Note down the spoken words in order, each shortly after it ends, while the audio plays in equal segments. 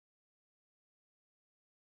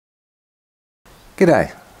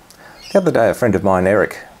G'day. The other day a friend of mine,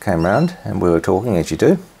 Eric, came round and we were talking, as you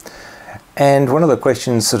do, and one of the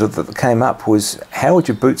questions that came up was, how would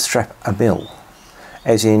you bootstrap a mill?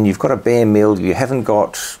 As in, you've got a bare mill, you haven't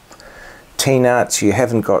got T-nuts, you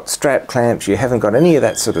haven't got strap clamps, you haven't got any of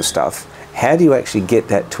that sort of stuff. How do you actually get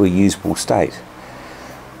that to a usable state?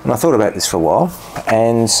 And I thought about this for a while,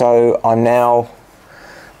 and so I'm now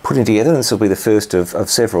putting together, and this will be the first of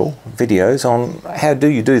several videos on how do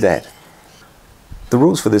you do that. The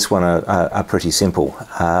rules for this one are pretty simple.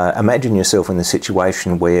 Imagine yourself in the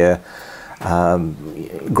situation where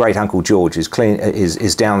Great Uncle George is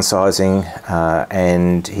downsizing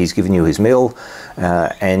and he's given you his mill,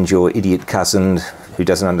 and your idiot cousin who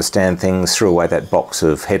doesn't understand things threw away that box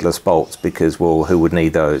of headless bolts because, well, who would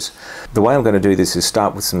need those? The way I'm going to do this is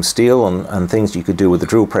start with some steel and things you could do with a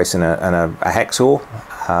drill press and a hacksaw,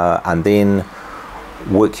 and then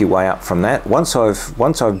work your way up from that. Once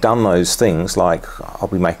I've done those things, like I'll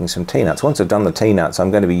be making some T-nuts. Once I've done the T-nuts, I'm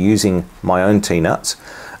going to be using my own T-nuts,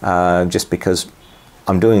 just because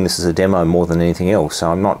I'm doing this as a demo more than anything else.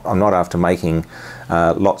 So I'm not after making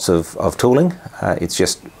lots of tooling. It's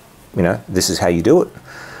just, you know, this is how you do it.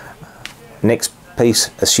 Next piece,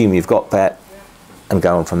 assume you've got that, and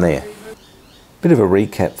go on from there. Bit of a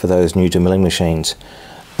recap for those new to milling machines.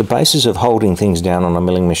 The basis of holding things down on a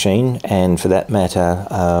milling machine, and for that matter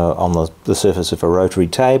on the surface of a rotary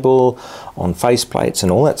table, on face plates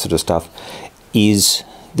and all that sort of stuff, is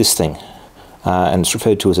this thing. And it's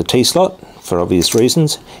referred to as a T-slot for obvious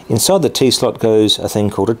reasons. Inside the T-slot goes a thing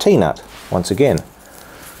called a T-nut, once again,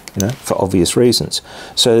 you know, for obvious reasons.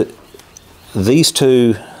 So these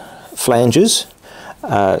two flanges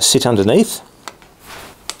sit underneath,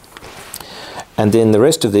 and then the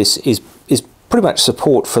rest of this is pretty much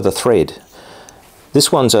support for the thread. This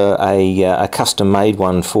one's a custom-made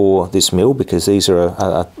one for this mill, because these are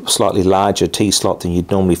a slightly larger T-slot than you'd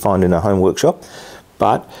normally find in a home workshop,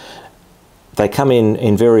 but they come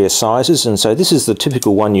in various sizes, and so this is the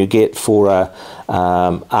typical one you get for a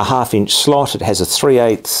half-inch slot. It has a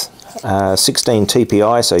 3/8 16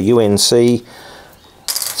 TPI, so UNC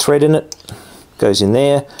thread in it, goes in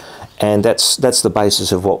there, and that's the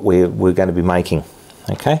basis of what we're going to be making.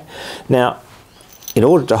 Okay, now in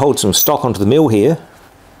order to hold some stock onto the mill here,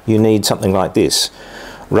 you need something like this.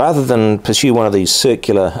 Rather than pursue one of these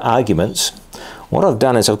circular arguments, what I've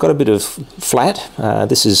done is I've got a bit of flat,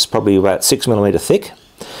 this is probably about 6mm thick,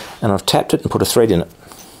 and I've tapped it and put a thread in it.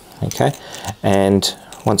 Okay, and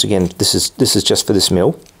once again, this is just for this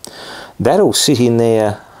mill. That'll sit in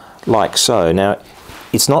there like so. Now,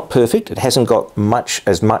 it's not perfect, it hasn't got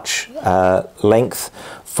as much length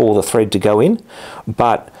for the thread to go in,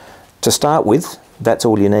 but to start with, that's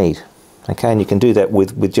all you need. Okay, and you can do that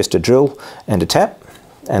with just a drill and a tap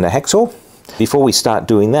and a hacksaw. Before we start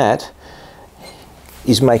doing that,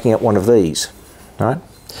 is making up one of these. All right,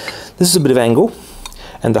 this is a bit of angle,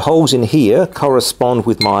 and the holes in here correspond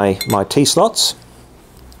with my T-slots.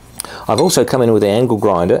 I've also come in with the angle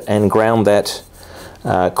grinder and ground that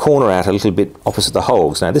corner out a little bit opposite the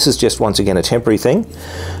holes. Now this is just, once again, a temporary thing.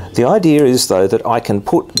 The idea is, though, that I can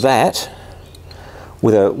put that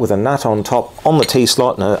with a nut on top on the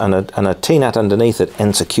T-slot and a T-nut underneath it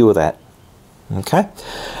and secure that. Okay,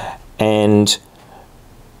 and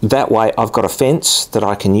that way I've got a fence that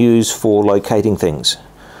I can use for locating things.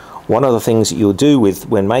 One of the things that you'll do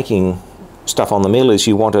when making stuff on the mill is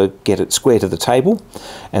you want to get it square to the table,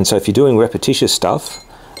 and so if you're doing repetitious stuff,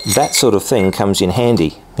 that sort of thing comes in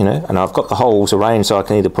handy, you know. And I've got the holes arranged so I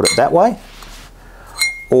can either put it that way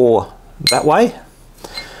or that way,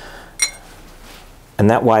 and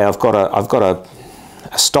that way I've got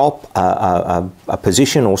a stop, a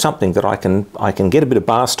position or something that I can get a bit of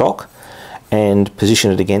bar stock and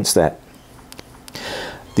position it against that.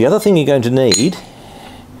 The other thing you're going to need,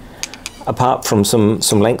 apart from some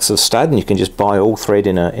lengths of stud, and you can just buy all thread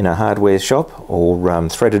in a hardware shop, or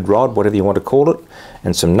threaded rod, whatever you want to call it,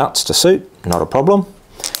 and some nuts to suit, not a problem,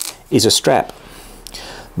 is a strap.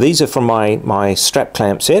 These are from my strap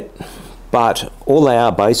clamp set, but all they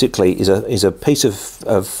are basically is a piece of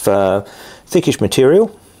thickish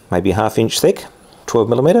material, maybe 1/2 inch thick,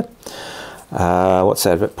 12mm. What's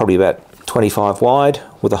that? Probably about 25 wide,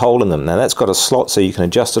 with a hole in them. Now that's got a slot so you can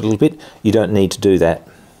adjust it a little bit. You don't need to do that.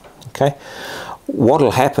 Okay.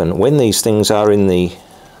 What'll happen when these things are in the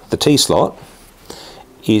T-slot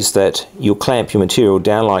is that you'll clamp your material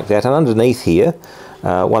down like that, and underneath here,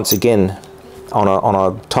 once again, on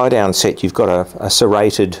a tie-down set, you've got a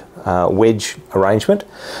serrated wedge arrangement,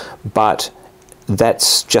 but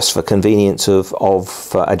that's just for convenience of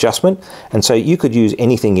adjustment, and so you could use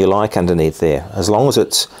anything you like underneath there, as long as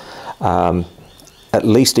it's at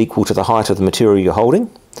least equal to the height of the material you're holding.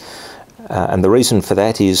 And the reason for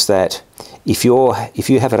that is that if you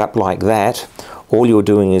have it up like that, all you're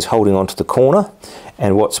doing is holding onto the corner,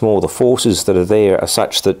 and what's more, the forces that are there are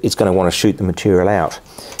such that it's going to want to shoot the material out.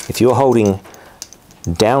 If you're holding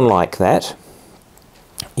down like that,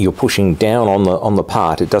 you're pushing down on the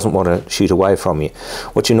part. It doesn't want to shoot away from you.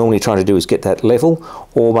 What you're normally trying to do is get that level,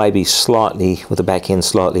 or maybe slightly with the back end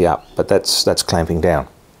slightly up, but that's clamping down.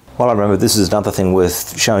 Well, I remember this is another thing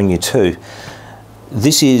worth showing you too.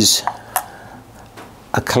 This is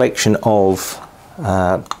a collection of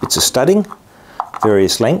bits of studding,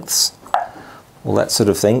 various lengths, all that sort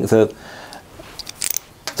of thing. The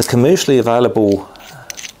commercially available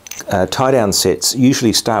tie-down sets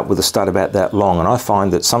usually start with a stud about that long, and I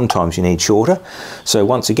find that sometimes you need shorter. So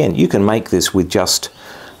once again, you can make this with just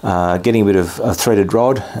getting a bit of a threaded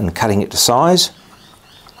rod and cutting it to size.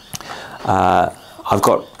 I've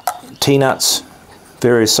got T-nuts,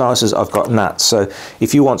 various sizes. I've got nuts. So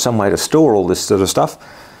if you want some way to store all this sort of stuff,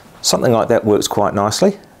 something like that works quite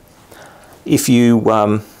nicely. If you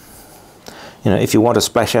if you want to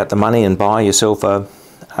splash out the money and buy yourself a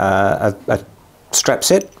strap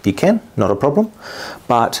set, you can, not a problem.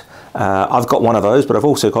 But I've got one of those, but I've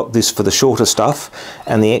also got this for the shorter stuff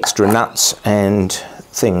and the extra nuts and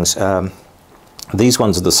things. These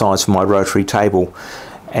ones are the size for my rotary table,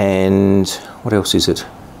 and what else is it?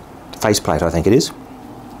 Faceplate, I think it is.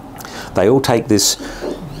 They all take this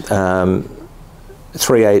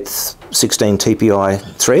 3/8 16 TPI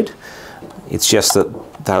thread. It's just that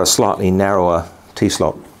they're a slightly narrower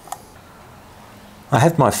T-slot. I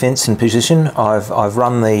have my fence in position. I've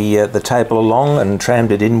run the table along and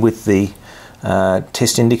trammed it in with the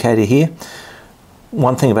test indicator here.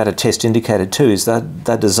 One thing about a test indicator too is that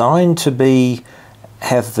they're designed to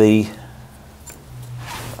have the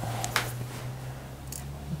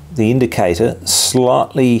indicator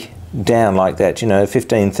slightly down like that,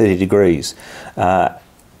 15-30 degrees,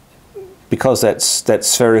 because that's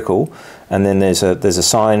spherical, and then there's a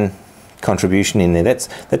sine contribution in there.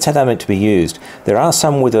 That's how they're meant to be used. There are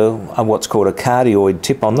some with a what's called a cardioid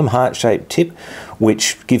tip on them, heart-shaped tip,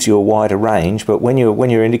 which gives you a wider range. But when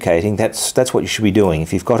you're indicating, that's what you should be doing.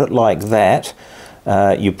 If you've got it like that,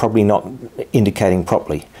 you're probably not indicating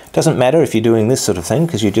properly. Doesn't matter if you're doing this sort of thing,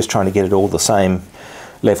 because you're just trying to get it all the same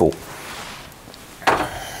level.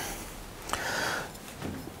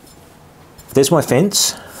 There's my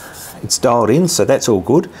fence. It's dialed in, so that's all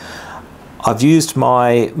good. I've used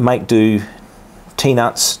my make-do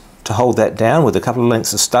T-nuts to hold that down with a couple of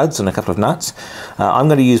lengths of studs and a couple of nuts. I'm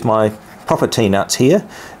going to use my proper T-nuts here,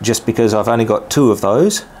 just because I've only got 2 of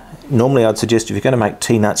those. Normally I'd suggest if you're going to make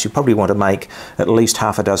T-nuts, you probably want to make at least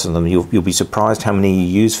half a dozen of them. You'll be surprised how many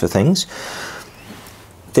you use for things.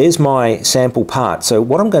 There's my sample part. So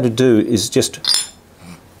what I'm going to do is just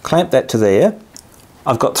clamp that to there.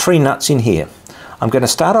 I've got 3 nuts in here. I'm going to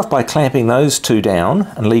start off by clamping those 2 down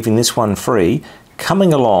and leaving this one free,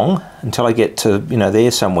 coming along until I get to,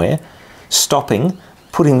 there somewhere, stopping,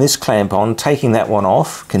 putting this clamp on, taking that one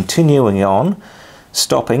off, continuing on,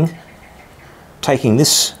 stopping, taking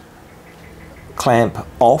this clamp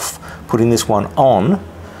off, putting this one on,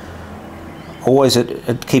 always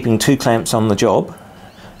at keeping 2 clamps on the job,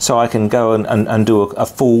 so I can go and do a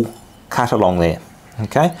full cut along there.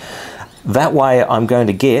 Okay? That way I'm going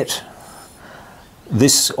to get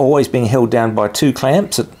this always being held down by 2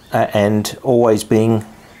 clamps and always being,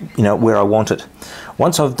 where I want it.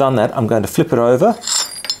 Once I've done that, I'm going to flip it over,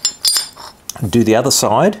 do the other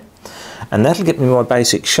side, and that'll get me my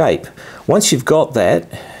basic shape. Once you've got that,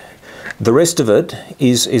 the rest of it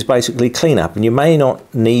is basically clean up, and you may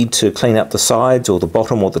not need to clean up the sides or the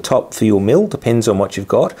bottom or the top for your mill, depends on what you've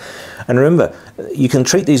got. And remember, you can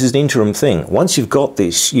treat these as an interim thing. Once you've got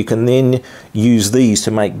this, you can then use these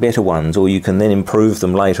to make better ones, or you can then improve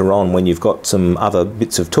them later on when you've got some other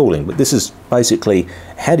bits of tooling. But this is basically,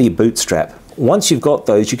 how do you bootstrap? Once you've got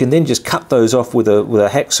those, you can then just cut those off with a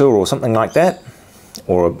hacksaw or something like that,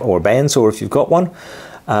 or a bandsaw if you've got one.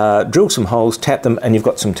 Drill some holes, tap them, and you've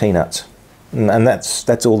got some T-nuts. And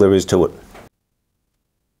that's all there is to it.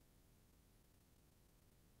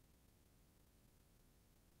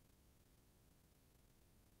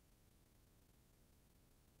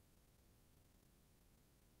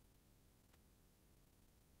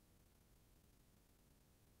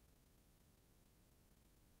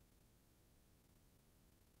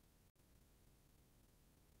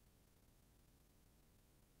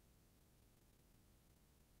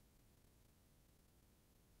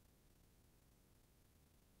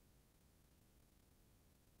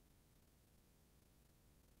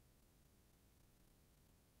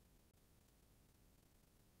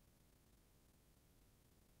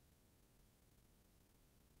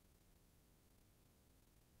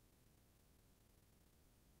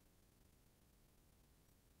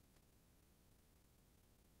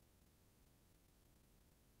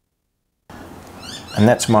 And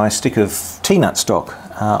that's my stick of T-nut stock.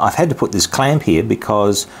 I've had to put this clamp here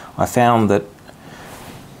because I found that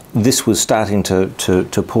this was starting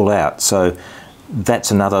to pull out. So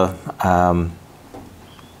that's another,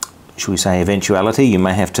 should we say, eventuality you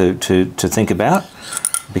may have to think about,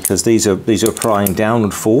 because these are applying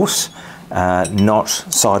downward force, not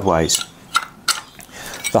sideways.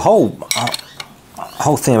 The whole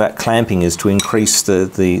thing about clamping is to increase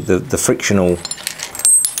the frictional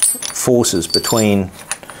forces between,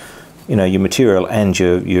 you know, your material and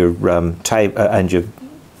your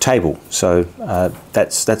table. So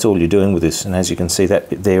that's all you're doing with this. And as you can see, that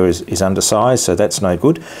bit there is undersized, so that's no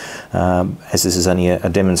good. As this is only a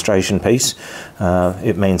demonstration piece,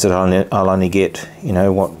 it means that I'll only get, you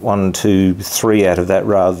know, what, 1, 2, 3 out of that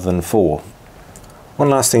rather than 4. One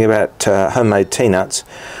last thing about homemade T-nuts.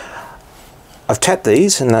 I've tapped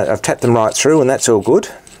these and I've tapped them right through, and that's all good.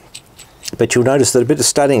 But you'll notice that a bit of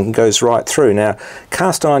studding goes right through. Now,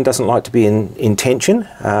 cast iron doesn't like to be in tension,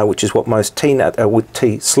 which is what most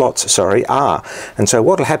T-slots are. And so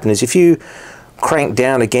what will happen is if you crank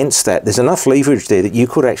down against that, there's enough leverage there that you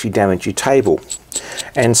could actually damage your table.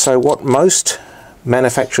 And so what most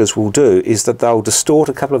manufacturers will do is that they'll distort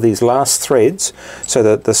a couple of these last threads so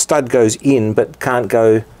that the stud goes in but can't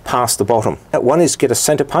go past the bottom. One is get a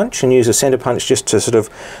center punch and use a center punch just to sort of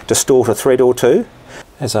distort a thread or two.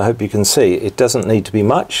 As I hope you can see, it doesn't need to be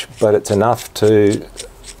much, but it's enough to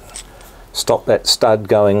stop that stud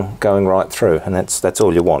going right through, and that's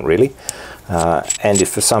all you want, really. And if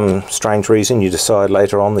for some strange reason you decide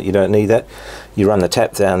later on that you don't need that, you run the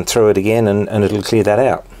tap down through it again and it'll clear that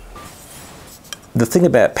out. The thing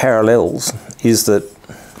about parallels is that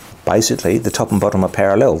basically the top and bottom are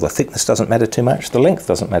parallel. The thickness doesn't matter too much, the length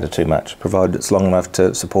doesn't matter too much, provided it's long enough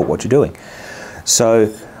to support what you're doing.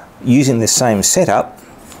 So using this same setup,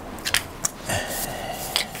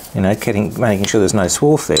 you know, making sure there's no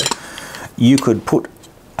swarf there, you could put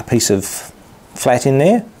a piece of flat in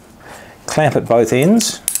there, clamp at both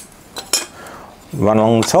ends, run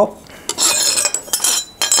along the top,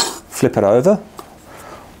 flip it over,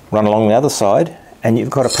 run along the other side, and you've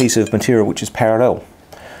got a piece of material which is parallel.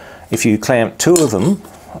 If you clamp 2 of them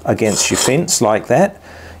against your fence like that,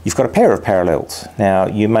 you've got a pair of parallels. Now,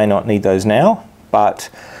 you may not need those now, but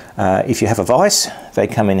if you have a vise, they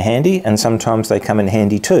come in handy, and sometimes they come in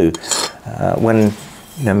handy too. When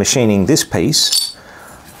machining this piece,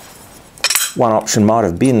 one option might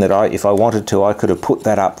have been that if I wanted to, I could have put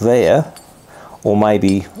that up there, or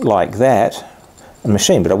maybe like that, and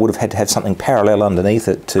machine, but I would have had to have something parallel underneath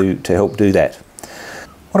it to help do that.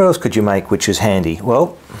 What else could you make which is handy?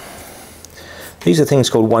 Well, these are things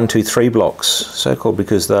called 1, 2, 3 blocks, so called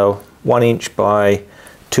because they're 1 inch by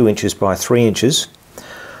 2 inches by 3 inches.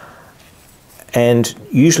 And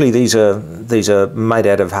usually these are made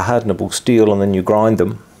out of hardenable steel, and then you grind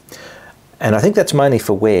them. And I think that's mainly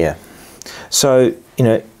for wear. So, you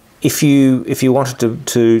know, if you wanted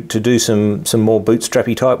to do some more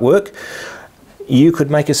bootstrappy type work, you could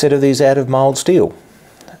make a set of these out of mild steel.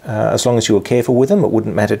 As long as you were careful with them, it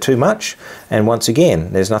wouldn't matter too much. And once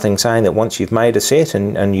again, there's nothing saying that once you've made a set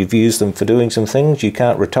and you've used them for doing some things, you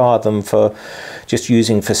can't retire them for just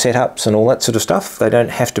using for setups and all that sort of stuff. They don't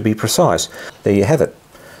have to be precise. There you have it.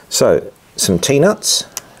 So, some T-nuts,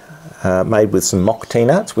 made with some mock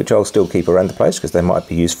T-nuts, which I'll still keep around the place because they might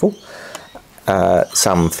be useful.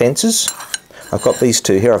 Some fences. I've got these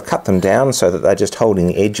 2 here. I've cut them down so that they're just holding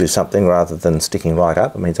the edge of something rather than sticking right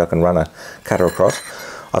up. It means I can run a cutter across.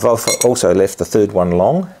 I've also left the 3rd one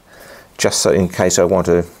long, just so in case I want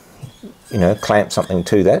to, you know, clamp something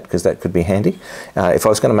to that, because that could be handy. If I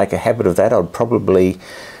was going to make a habit of that, I'd probably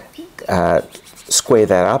square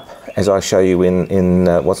that up, as I show you in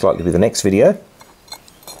what's likely to be the next video,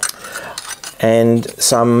 and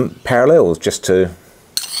some parallels just to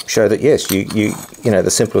show that yes, you know, the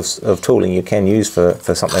simplest of tooling you can use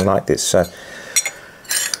for something like this. So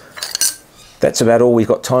that's about all we've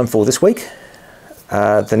got time for this week.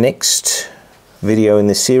 The next video in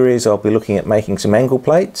this series, I'll be looking at making some angle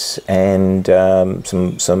plates and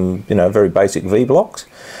some you know, very basic V-blocks,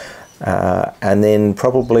 and then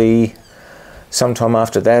probably sometime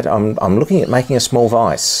after that I'm looking at making a small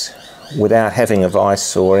vise without having a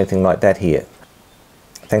vise or anything like that here.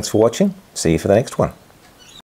 Thanks for watching. See you for the next one.